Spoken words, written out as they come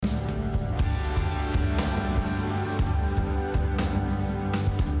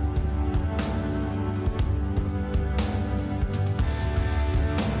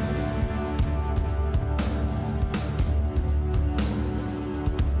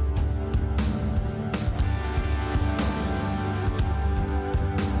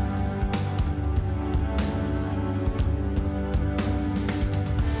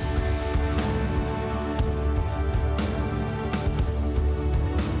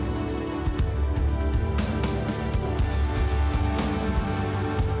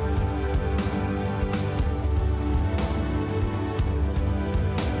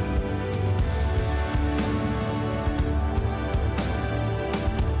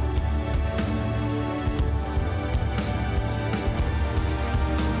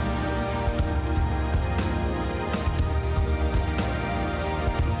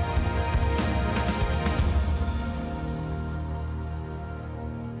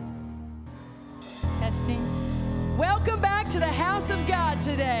everlasting. Welcome back to the house of God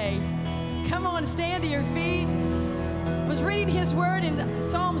today. Come on, stand to your feet. I was reading his word in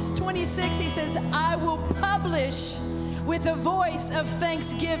Psalms 26. He says, I will publish with a voice of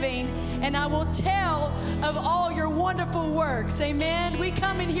thanksgiving, and I will tell of all your wonderful works. Amen. We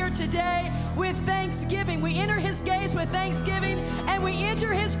come in here today with thanksgiving. We enter his gates with thanksgiving, and we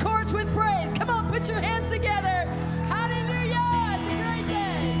enter his courts with praise. Come on, put your hands together. Hallelujah. It's a great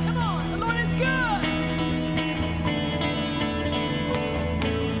day. Come on, the Lord is good.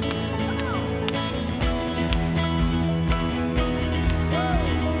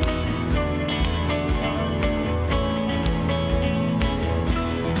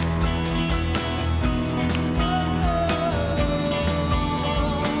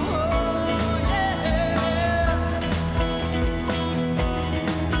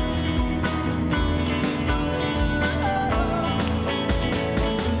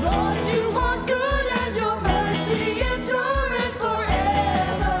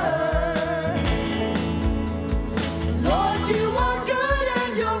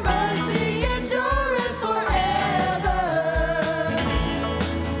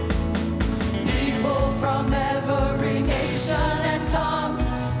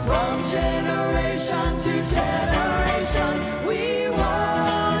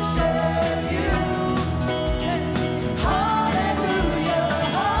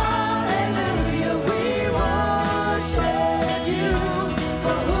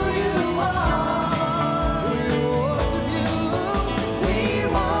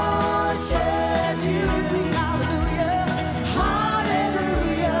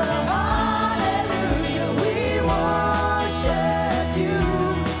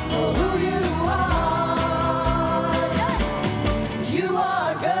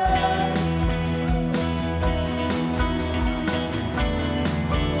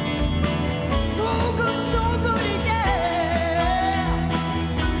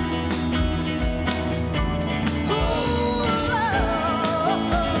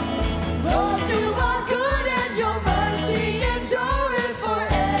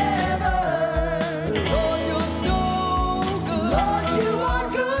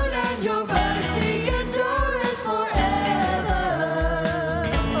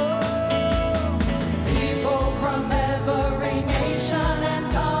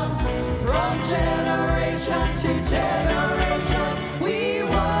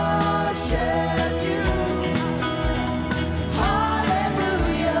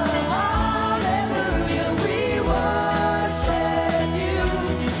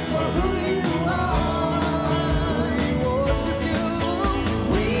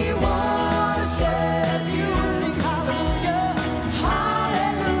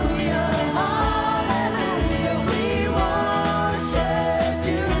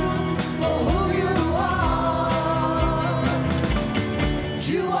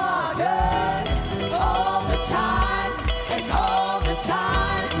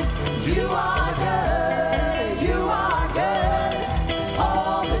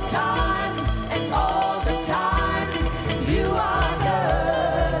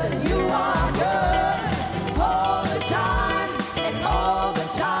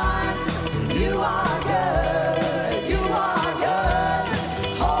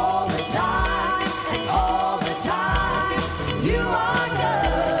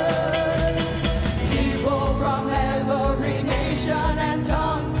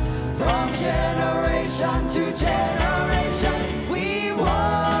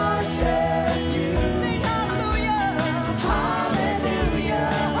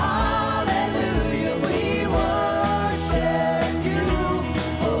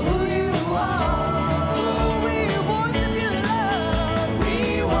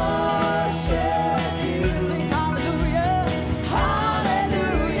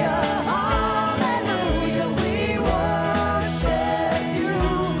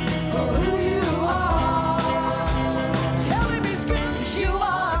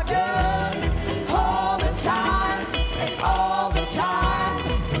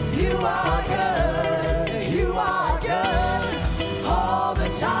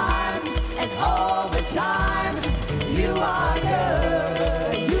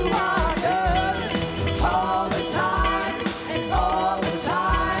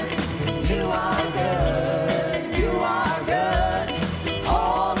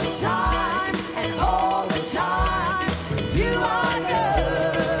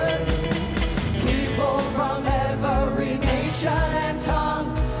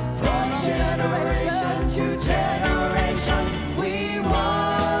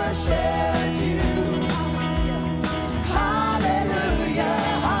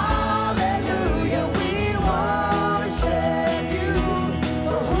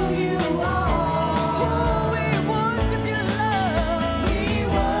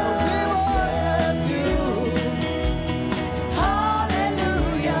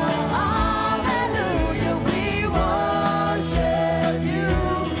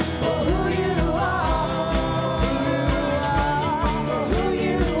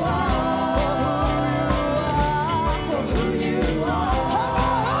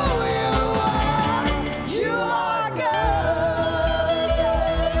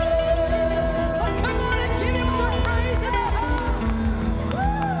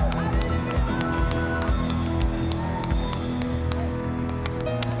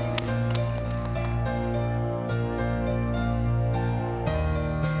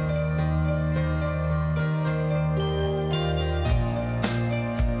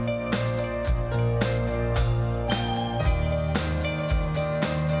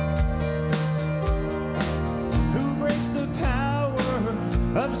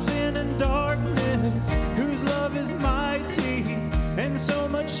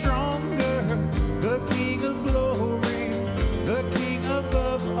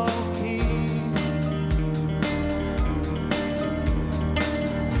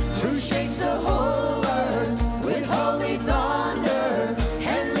 the whole earth with holy thunder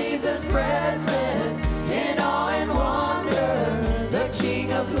and leaves us breathless in awe and wonder. The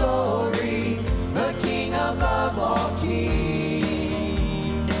King of glory, the King above all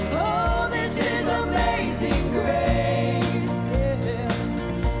kings. Oh, this is amazing grace.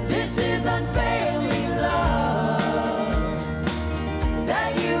 This is unfailing love,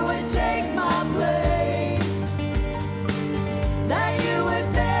 that you would take my place, that you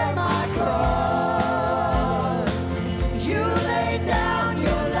would bear my cross. You laid down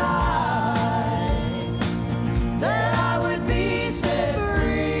your life, that I would be set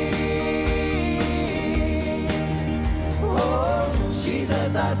free. Oh,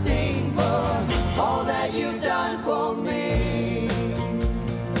 Jesus, I sing for all that you've done for me.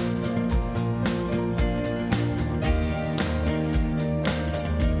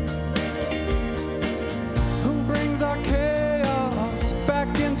 Who brings our chaos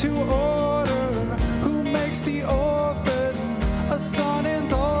back into order? Who makes the orphan a son and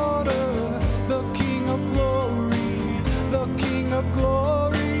daughter? The King of glory, the King of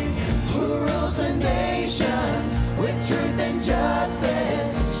glory. Who rules the nations with truth and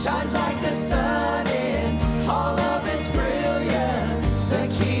justice, shines like the sun in all of its brilliance. The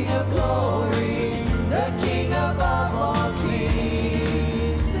King of glory, the King above all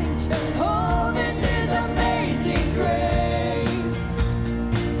kings. Sing, church. Oh, this is amazing grace.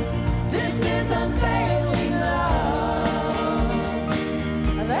 This is unfailing love,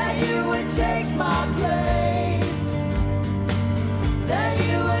 that you would take my place, that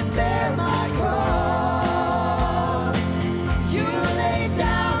you would bear my cross. You laid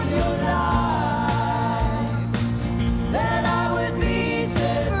down your life, that I would be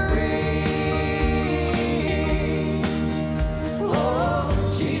set free. Oh,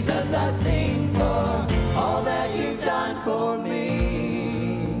 Jesus, I sing for all that you've done for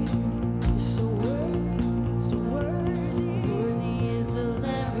me. So worthy, so worthy. Worthy is the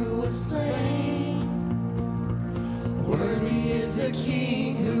Lamb who was slain. Worthy is the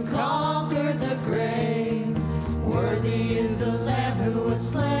King who conquered the grave. Worthy is the Lamb who was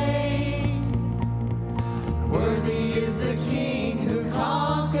slain. Worthy is the King who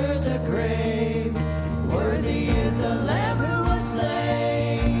conquered the grave. Worthy is the Lamb who was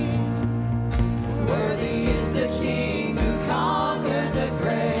slain. Worthy is the King who conquered the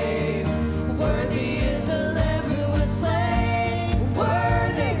grave. Worthy is the Lamb who was slain.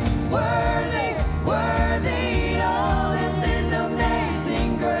 Worthy, worthy, worthy. Oh, this is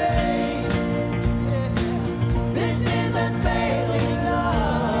amazing grace. This is unfailing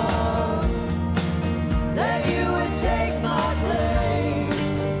love, that you would take my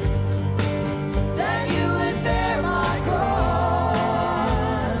place, that you would bear my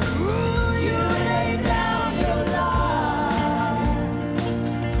cross. Ooh, you laid down your life,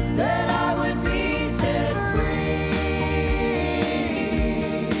 that I would be set free.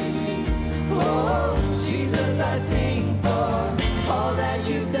 Oh, Jesus, I sing for all that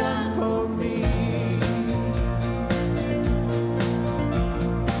you've done for me.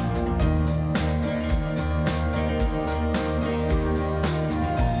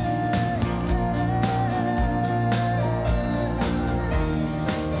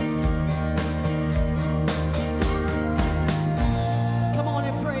 Come on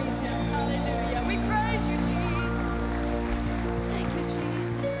and praise him. Hallelujah. We praise you, Jesus. Thank you,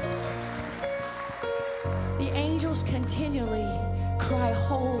 Jesus. The angels continually cry,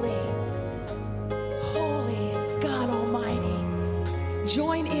 holy, holy God Almighty.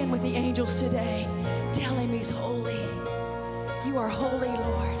 Join in with the angels today. Tell him he's holy. You are holy,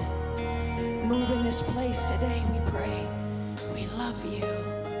 Lord. Move in this place today, we pray. We love you.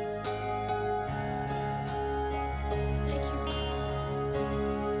 Thank you, Father.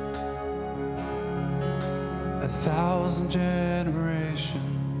 1,000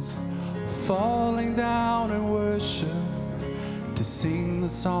 generations falling down in worship to sing the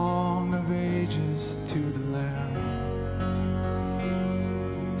song of ages to the Lamb.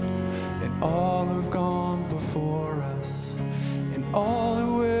 And all who've gone before us and all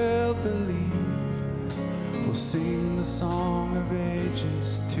who will believe will sing the song of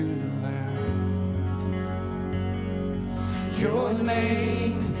ages to the Lamb. Your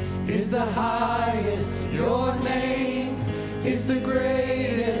name is the highest, your name is the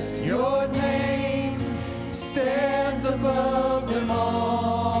greatest, your name stands above them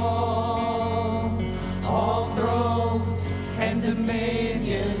all thrones and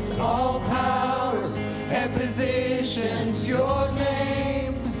dominions, all powers and positions, your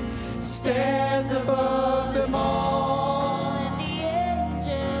name stands above them all. And the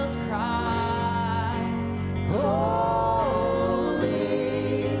angels cry, Holy,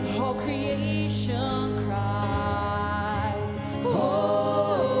 all creation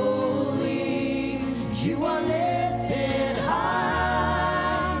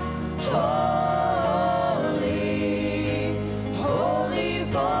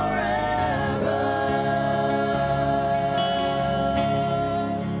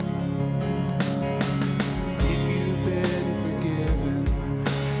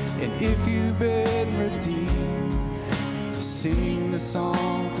And if you've been redeemed, sing the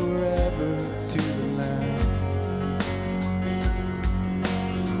song forever to the Lamb.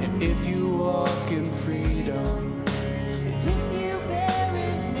 And if you walk in freedom, and if you bear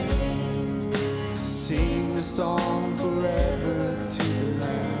His name, sing the song forever to the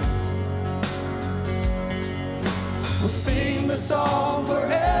Lamb. We'll sing the song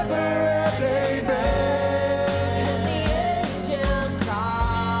forever and amen. And the angels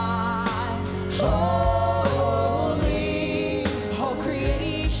cry, holy, all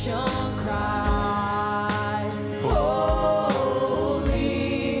creation cries, holy,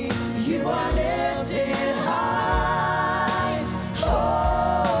 you are lifted high,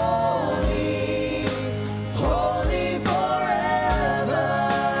 holy, holy forever.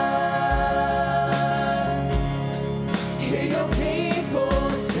 Hear your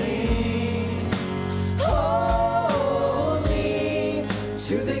people sing, holy,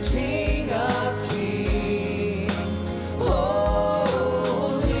 to the King of Kings. Holy,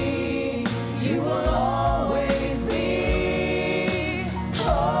 you will always be.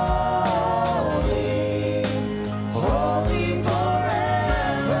 Holy, holy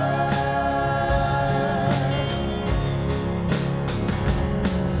forever.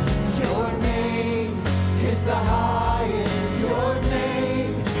 Your name is the highest. Your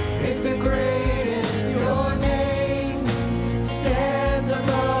name is the greatest. Your name stands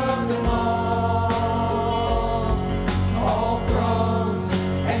above them all. All thrones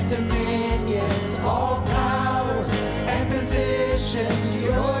and dominions, all powers and positions.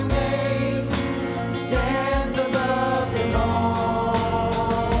 Your name stands above them all.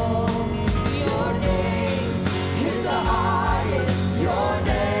 Your name is the highest. Your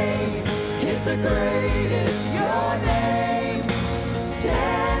name is the greatest. Your name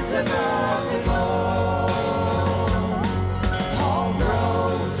stands above them all. All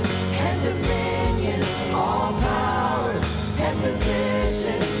thrones and dominions, all powers and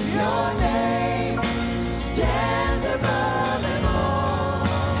positions. Your name stands above them all.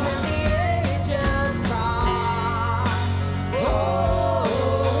 And the angels cry,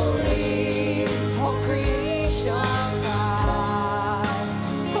 holy, all creation cries,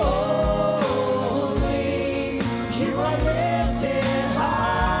 holy, you are lifted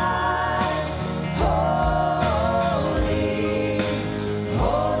high, holy,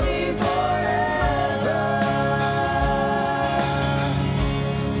 holy forever.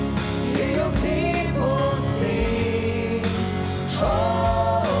 Hear your people sing,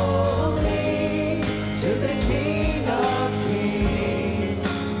 holy, to the King of Kings.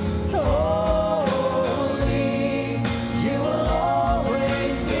 Holy, you will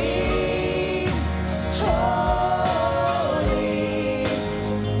always be. Holy,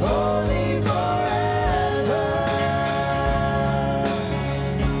 holy forever.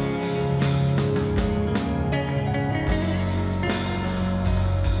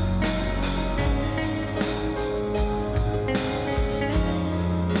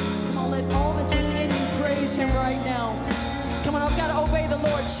 Come on, let all that's within you praise Him right now. Come on, I've got to obey the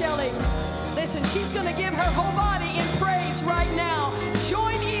Lord, Shelley. Listen, she's going to give her whole body in praise right now.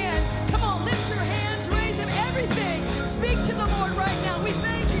 Join in. Come on, lift your hands, raise Him, everything. Speak to the Lord right now. We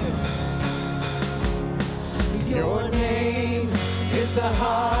thank you. Your name is the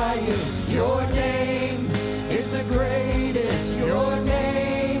highest. Your name is the greatest. Your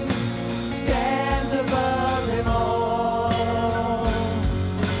name stands above them all.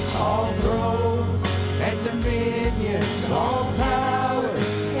 All thrones and dominions, all powers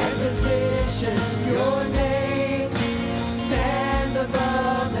and positions. Your name stands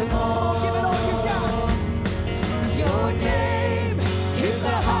above them all. Give it all you got. Your name is the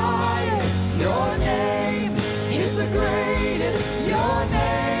highest. Your name is the greatest. Your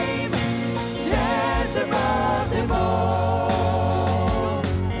name stands above them all.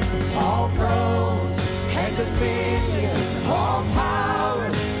 All thrones and dominions, all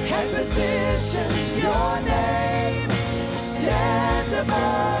powers and positions. Your name stands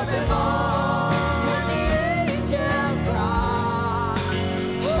above them all. And the angels cry,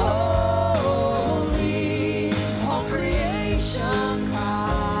 holy, all creation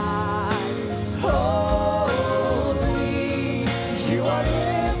cries, holy, you are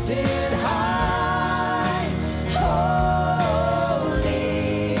lifted high, holy,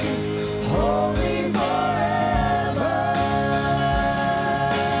 holy forever.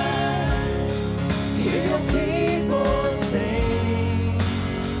 Hear your people sing,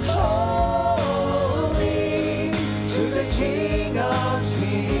 holy, to the King of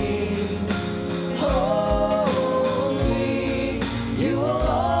Kings. Holy, you will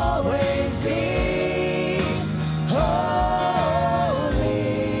always be. Holy,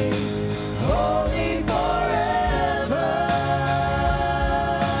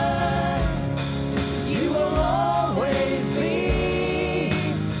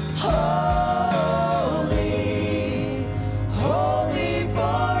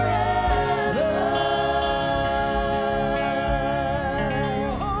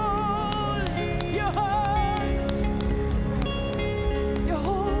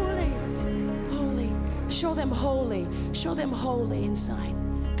 Show them holy inside.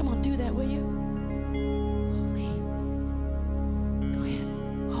 Come on, do that, will you? Holy. Go ahead.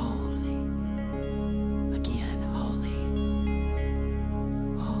 Holy. Again, holy.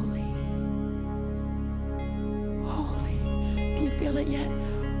 Holy. Holy. Do you feel it yet?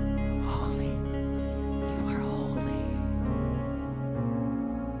 Holy. You are holy.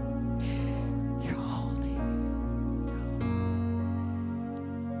 You're holy.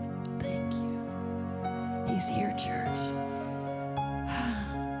 Thank you. He's here, church.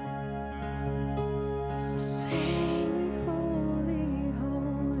 Sing holy,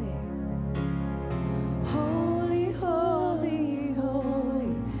 holy, holy, holy,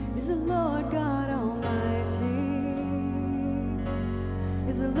 holy is the Lord God Almighty.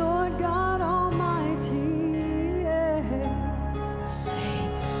 Is the Lord God Almighty. Yeah. Say,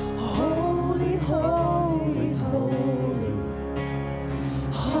 Holy, holy, holy,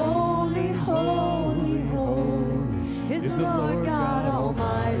 holy, holy, holy is the Lord God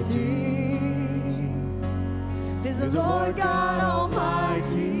Almighty. Is the Lord God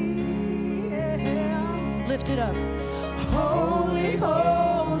Almighty. Yeah. lift it up. Holy,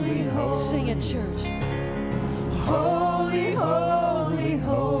 holy, holy. Sing it, church. Holy, holy,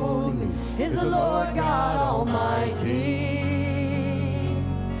 holy is the Lord God Almighty.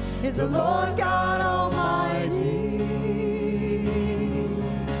 Is the Lord God Almighty.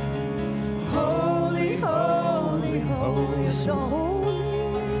 Holy, holy, holy, so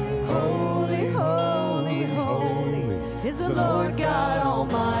holy, holy, holy is the Lord God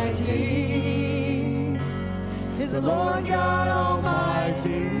Almighty. Is the Lord God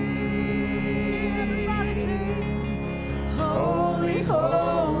Almighty. Everybody sing. Holy,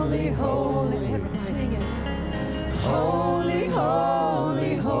 holy, holy. Everybody Sing it. Holy,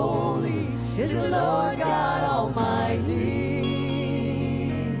 holy, holy is the Lord God Almighty.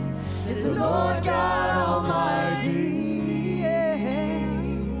 Is the Lord God Almighty. Yeah.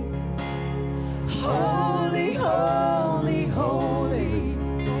 Holy, holy, holy.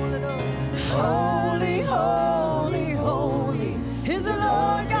 Holy, holy, holy is the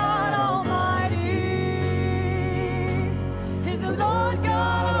Lord God Almighty. Is the Lord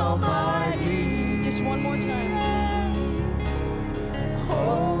God Almighty. Just one more time.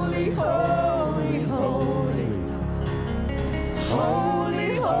 Holy, holy, holy,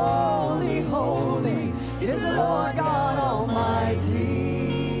 holy, holy, holy is the Lord God Almighty.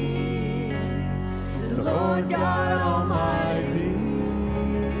 Is the Lord God Almighty.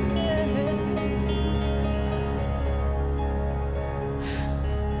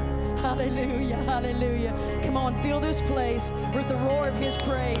 Hallelujah, hallelujah. Come on, fill this place with the roar of his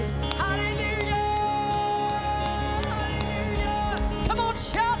praise. Hallelujah, hallelujah. Come on,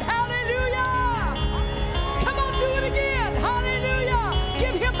 shout hallelujah. Come on, do it again. Hallelujah.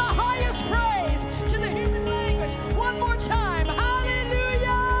 Give him the highest praise to the human language. One more time.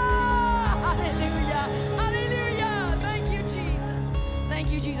 Hallelujah, hallelujah, hallelujah. Thank you, Jesus. Thank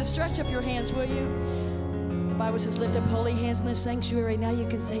you, Jesus. Stretch up your hands, will you? The Bible says, lift up holy hands in the sanctuary. Now you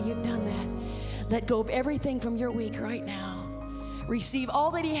can say you've done that. Let go of everything from your week right now. Receive all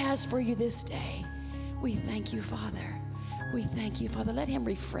that he has for you this day. We thank you, Father. We thank you, Father. Let him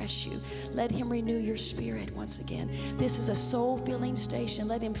refresh you. Let him renew your spirit once again. This is a soul-filling station.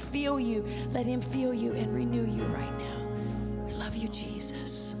 Let him feel you. Let him feel you and renew you right now. We love you,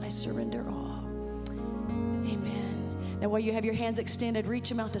 Jesus. I surrender all. Amen. Now, while you have your hands extended, reach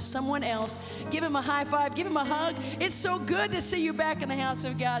them out to someone else. Give him a high five. Give him a hug. It's so good to see you back in the house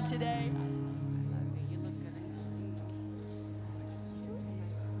of God today.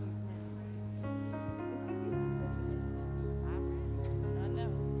 I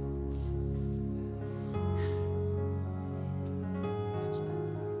know.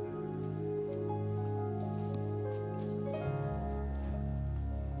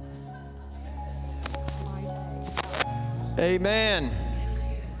 Amen.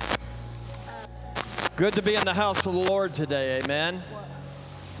 Good to be in the house of the Lord today. Amen.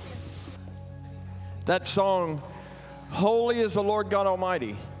 That song, Holy is the Lord God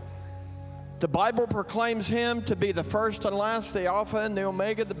Almighty. The Bible proclaims him to be the first and last, the Alpha and the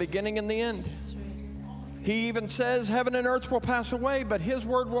Omega, the beginning and the end. He even says heaven and earth will pass away, but his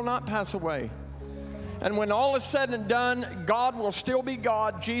word will not pass away. And when all is said and done, God will still be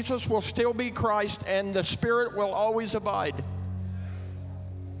God, Jesus will still be Christ, and the Spirit will always abide.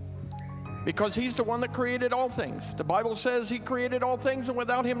 Because he's the one that created all things. The Bible says he created all things, and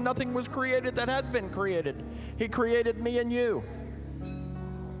without him nothing was created that had been created. He created me and you.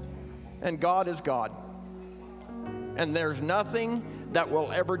 And God is God. And there's nothing that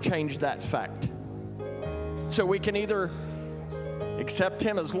will ever change that fact. So we can either accept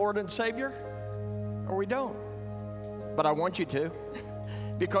him as Lord and Savior, or we don't. but I want you to.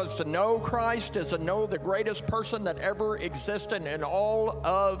 Because to know Christ is to know the greatest person that ever existed in all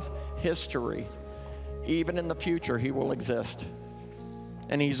of history. Even in the future, he will exist.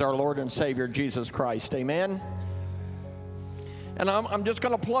 And he's our Lord and Savior, Jesus Christ. Amen? And I'm just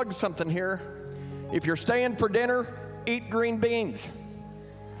going to plug something here. If you're staying for dinner, eat green beans.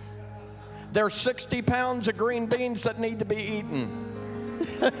 There's 60 pounds of green beans that need to be eaten.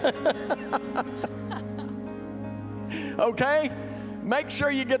 Okay? Make sure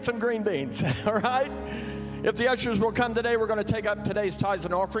you get some green beans, all right? If the ushers will come today, we're going to take up today's tithes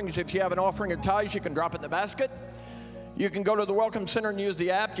and offerings. If you have an offering of tithes, you can drop it in the basket. You can go to the Welcome Center and use the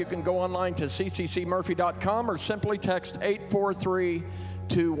app. You can go online to cccmurphy.com or simply text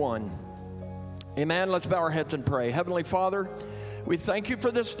 84321. Amen. Let's bow our heads and pray. Heavenly Father, we thank you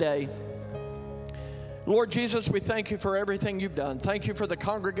for this day. Lord Jesus, we thank you for everything you've done. Thank you for the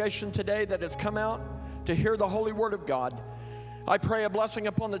congregation today that has come out to hear the holy word of God. I pray a blessing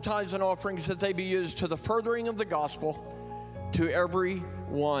upon the tithes and offerings that they be used to the furthering of the gospel. To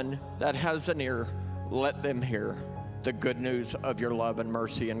everyone that has an ear, let them hear the good news of your love and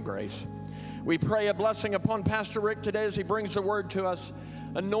mercy and grace. We pray a blessing upon Pastor Rick today as he brings the word to us.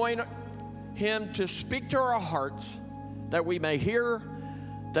 Anoint him to speak to our hearts that we may hear,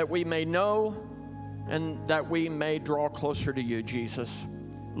 that we may know, and that we may draw closer to you, Jesus.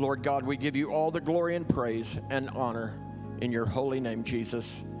 Lord God, we give you all the glory and praise and honor. In your holy name,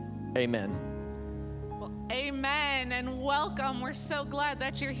 Jesus. Amen. Well, amen and welcome. We're so glad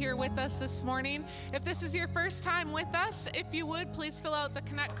that you're here with us this morning. If this is your first time with us, if you would, please fill out the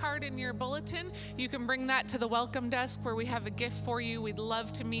Connect card in your bulletin. You can bring that to the welcome desk where we have a gift for you. We'd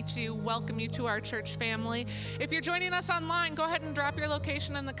love to meet you, welcome you to our church family. If you're joining us online, go ahead and drop your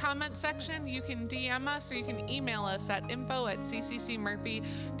location in the comment section. You can DM us or you can email us at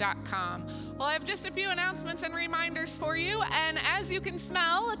info@cccmurphy.com. Well, I have just a few announcements and reminders for you. And as you can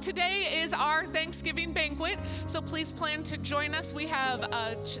smell, today is our Thanksgiving banquet. So please plan to join us. We have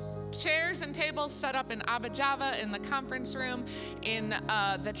chairs and tables set up in Abba Java, in the conference room, in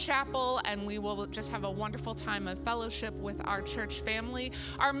the chapel, and we will just have a wonderful time of fellowship with our church family.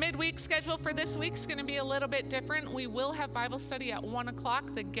 Our midweek schedule for this week is going to be a little bit different. We will have Bible study at 1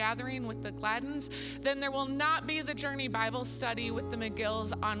 o'clock, the gathering with the Gladdens. Then there will not be the Journey Bible study with the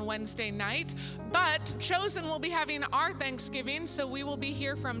McGills on Wednesday night, but Chosen will be having our Thanksgiving, so we will be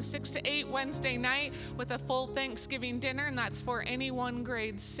here from 6 to 8 Wednesday night with a full Thanksgiving dinner, and that's for anyone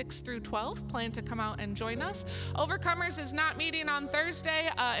grades 6 through 12. Plan to come out and join us. Overcomers is not meeting on Thursday.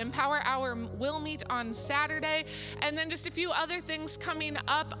 Empower Hour will meet on Saturday. And then just a few other things coming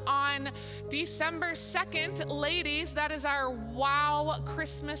up on December 2nd. Ladies, that is our WOW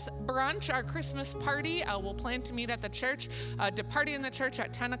Christmas brunch, our Christmas party. We'll plan to meet at the church, party in the church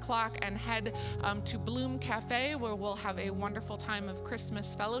at 10 o'clock and head to Bloom Cafe, where we'll have a wonderful time of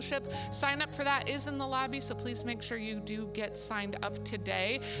Christmas fellowship. Sign up for that is in the lobby, so please make sure you do get signed up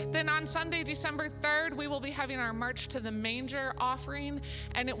today. Then on Sunday, December 3rd, we will be having our March to the Manger offering,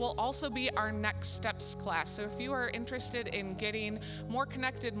 and it will also be our Next Steps class. So if you are interested in getting more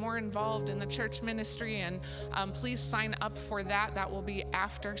connected, more involved in the church ministry, and please sign up for that. That will be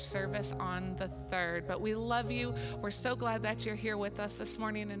after service on the 3rd. But we love you. We're so glad that you're here with us this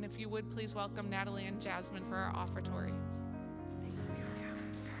morning, and if you would, please welcome Natalie and Jasmine for our offertory. Thanks, Amelia.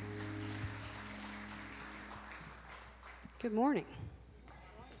 Good morning.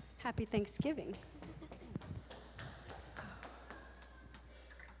 Happy Thanksgiving.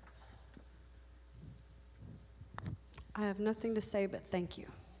 I have nothing to say but thank you.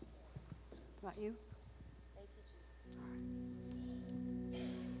 How about you? Thank you, Jesus. All right.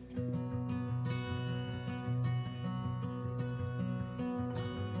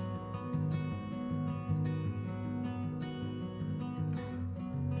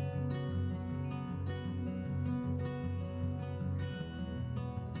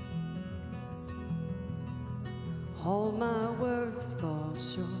 All my words fall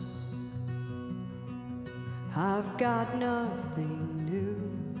short. I've got nothing new.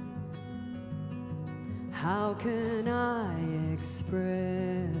 How can I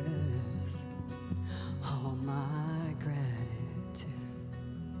express all my gratitude?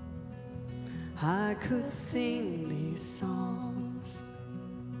 I could sing these songs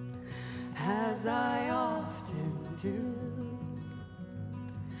as I often do,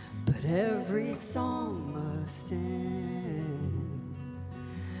 but every song must end,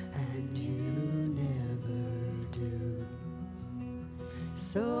 and you never do.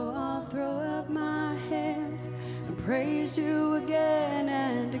 So I'll throw up my hands and praise you again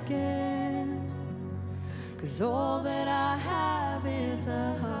and again, 'cause all that I have is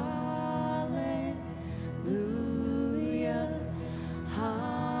a hallelujah.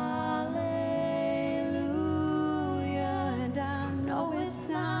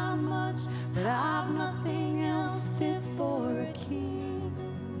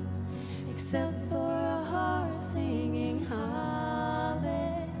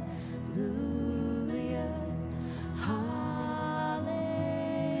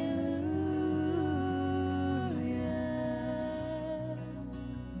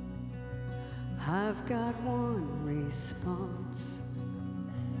 I've got one response.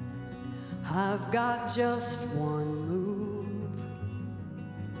 I've got just one move.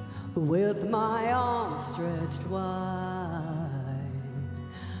 With my arms stretched wide,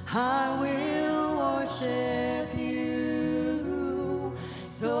 I will worship you.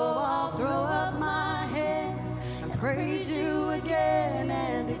 So I'll throw up my hands and praise you again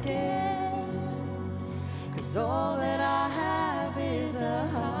and again. 'Cause all that I have is a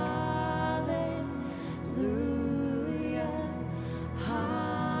hallelujah,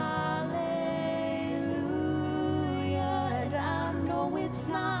 hallelujah. And I know it's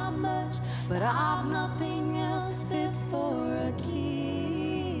not much, but I've nothing else fit for a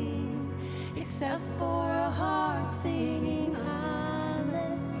king except for a heart singing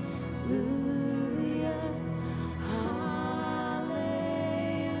hallelujah,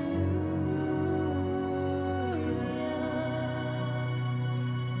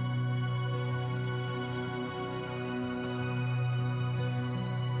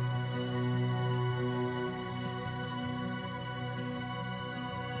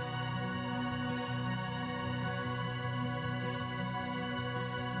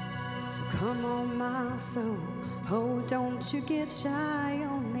 So come on, my soul, oh, don't you get shy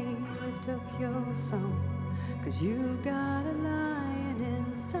on me. Lift up your song, 'cause you've got a lion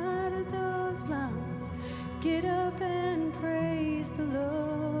inside of those lungs. Get up and praise the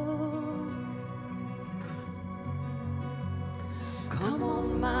Lord. Come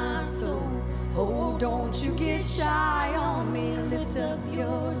on, my soul, oh, don't you get shy on me. Lift up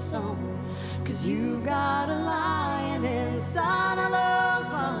your song, 'cause you've got a lion inside of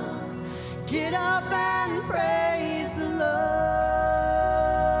those lungs. Get up and praise the Lord.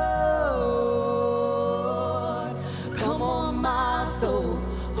 Come on, my soul,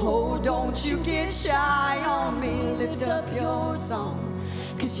 oh, don't you get shy on me. Lift up your song,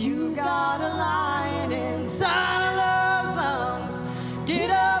 'cause you got a lion inside of those lungs. Get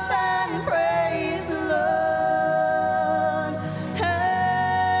up and praise the Lord.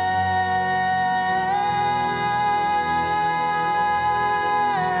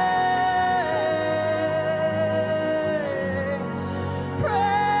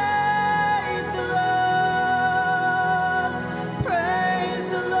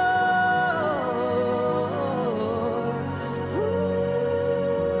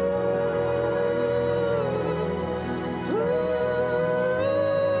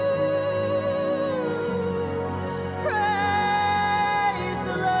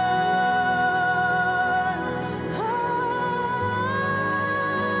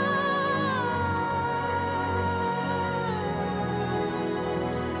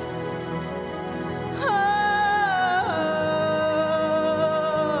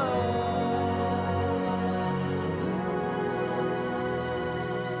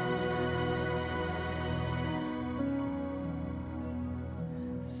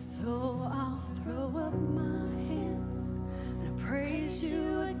 So I'll throw up my hands and I praise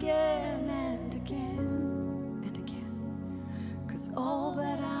you again and again and again. 'Cause all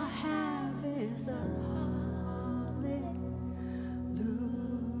that I have is a hallelujah,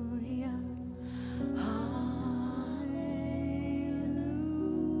 hallelujah.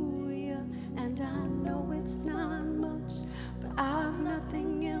 And I know it's not much, but I've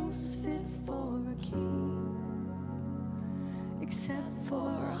nothing else fit for a king except for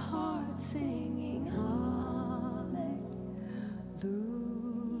a heart singing hallelujah,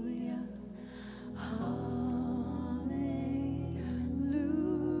 hallelujah.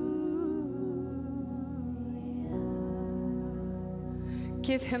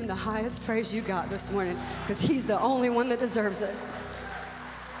 Give him the highest praise you got this morning, because he's the only one that deserves it.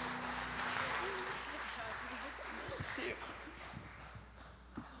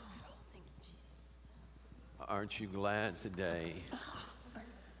 Aren't you glad today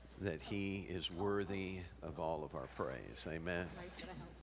that he is worthy of all of our praise? Amen.